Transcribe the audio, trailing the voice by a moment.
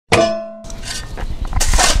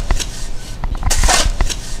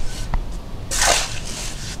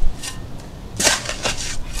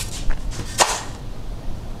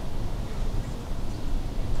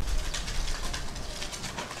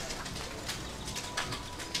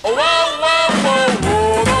Oh, whoa, whoa, whoa,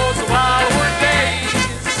 whoa, those wild were days.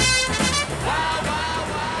 Wow, wow,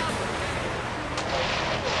 wow.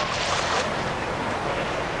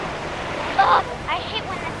 Ugh, I hate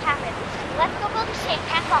when this happens. Let's go build a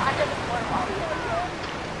sandcastle under the boardwalk.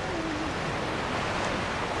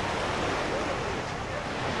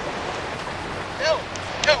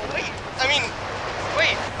 No, wait. I mean,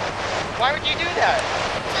 wait. Why would you do that?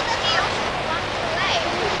 So that the ocean will wash it away.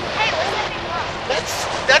 Hey, what's that big rock?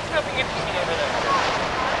 That's nothing interesting over there.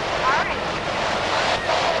 Alright.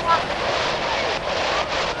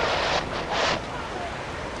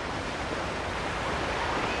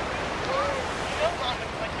 You know Mom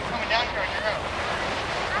looks like you're coming down here on your own.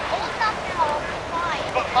 I'm old enough now, I'm fine.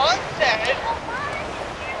 But Mom said... Well, Mom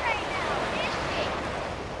isn't here right now, is she?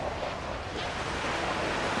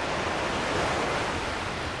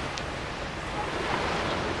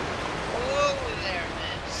 Whoa there,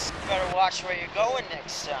 miss. You better watch where you're going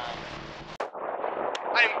next time.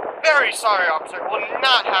 I'm very sorry, officer. It will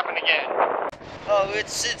not happen again. Oh,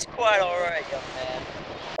 it's quite alright, young man.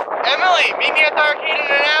 Emily, meet me at the arcade in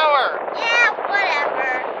an hour. Yeah,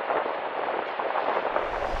 whatever.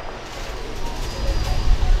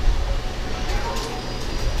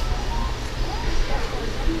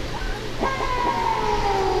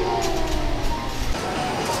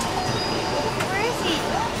 Where is he?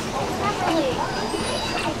 Beverly.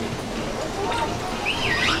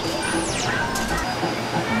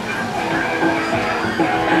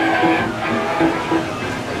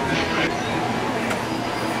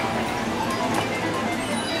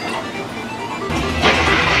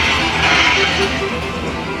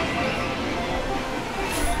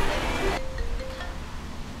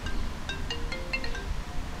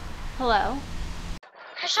 Hello?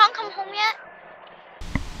 Has Sean come home yet?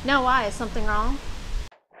 No, why? Is something wrong?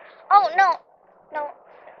 Oh, no,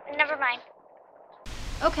 never mind.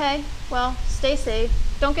 Okay, well, stay safe.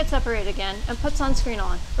 Don't get separated again, and put sunscreen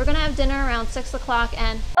on. We're gonna have dinner around 6 o'clock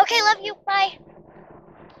and... Okay, love you, bye.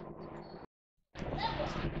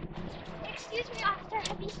 Excuse me, officer,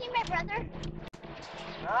 have you seen my brother?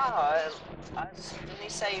 No, didn't he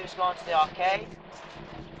say he was going to the arcade?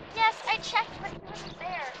 Yes, I checked, but he wasn't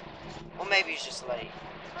there. Well, maybe he's just late.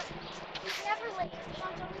 But he's never late.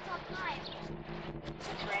 Sean's always on time.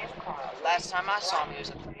 Last time I saw him, he was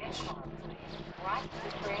at the beach.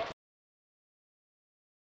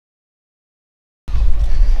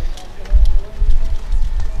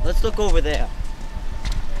 Let's look over there.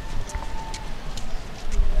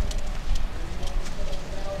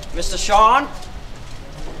 Mr. Sean?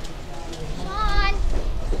 Sean!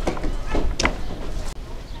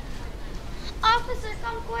 Officer,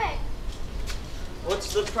 come quick.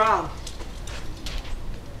 What's the problem?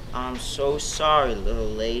 I'm so sorry, little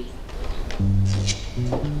lady.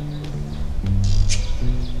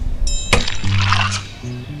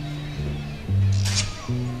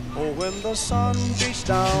 Oh, when the sun beats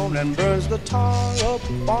down and burns the tar up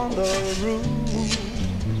on the roof,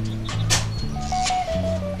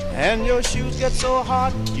 and your shoes get so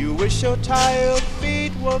hot you wish your tired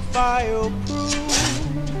feet were fireproof.